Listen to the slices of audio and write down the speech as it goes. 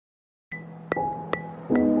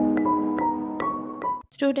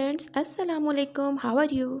Students, Assalamu alaikum, how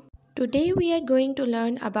are you? Today we are going to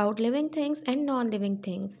learn about living things and non-living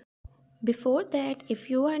things. Before that, if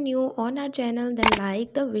you are new on our channel, then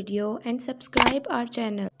like the video and subscribe our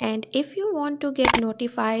channel. And if you want to get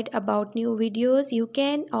notified about new videos, you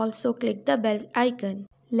can also click the bell icon.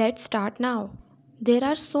 Let's start now. There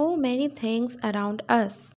are so many things around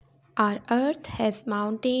us. Our earth has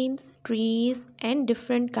mountains, trees and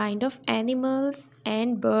different kind of animals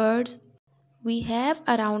and birds. We have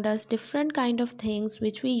around us different kind of things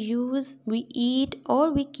which we use, we eat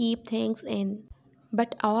or we keep things in.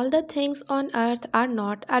 But all the things on earth are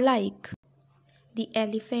not alike. The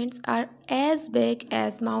elephants are as big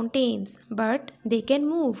as mountains, but they can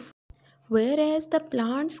move. Whereas the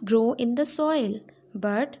plants grow in the soil,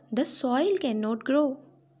 but the soil cannot grow.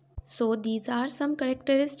 So these are some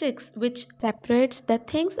characteristics which separates the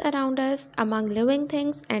things around us among living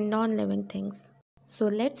things and non-living things. So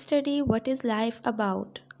let's study what is life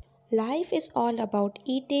about. Life is all about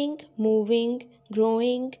eating, moving,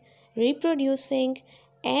 growing, reproducing,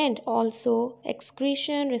 and also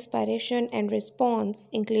excretion, respiration, and response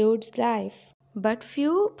includes life. But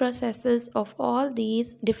few processes of all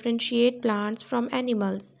these differentiate plants from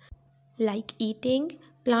animals. Like eating,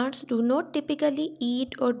 plants do not typically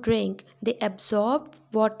eat or drink. They absorb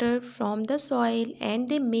water from the soil and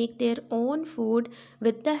they make their own food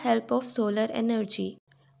with the help of solar energy.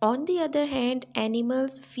 On the other hand,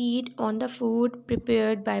 animals feed on the food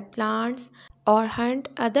prepared by plants or hunt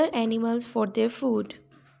other animals for their food.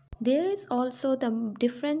 There is also the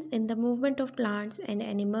difference in the movement of plants and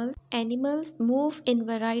animals. Animals move in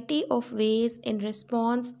variety of ways in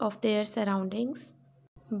response of their surroundings.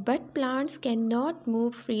 But plants cannot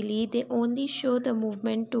move freely, they only show the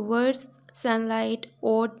movement towards sunlight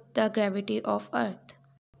or the gravity of earth.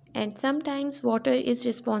 And sometimes water is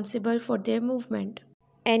responsible for their movement.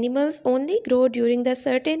 Animals only grow during the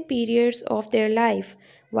certain periods of their life,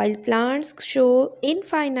 while plants show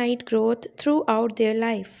infinite growth throughout their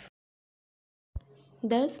life,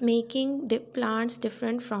 thus making plants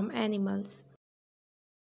different from animals.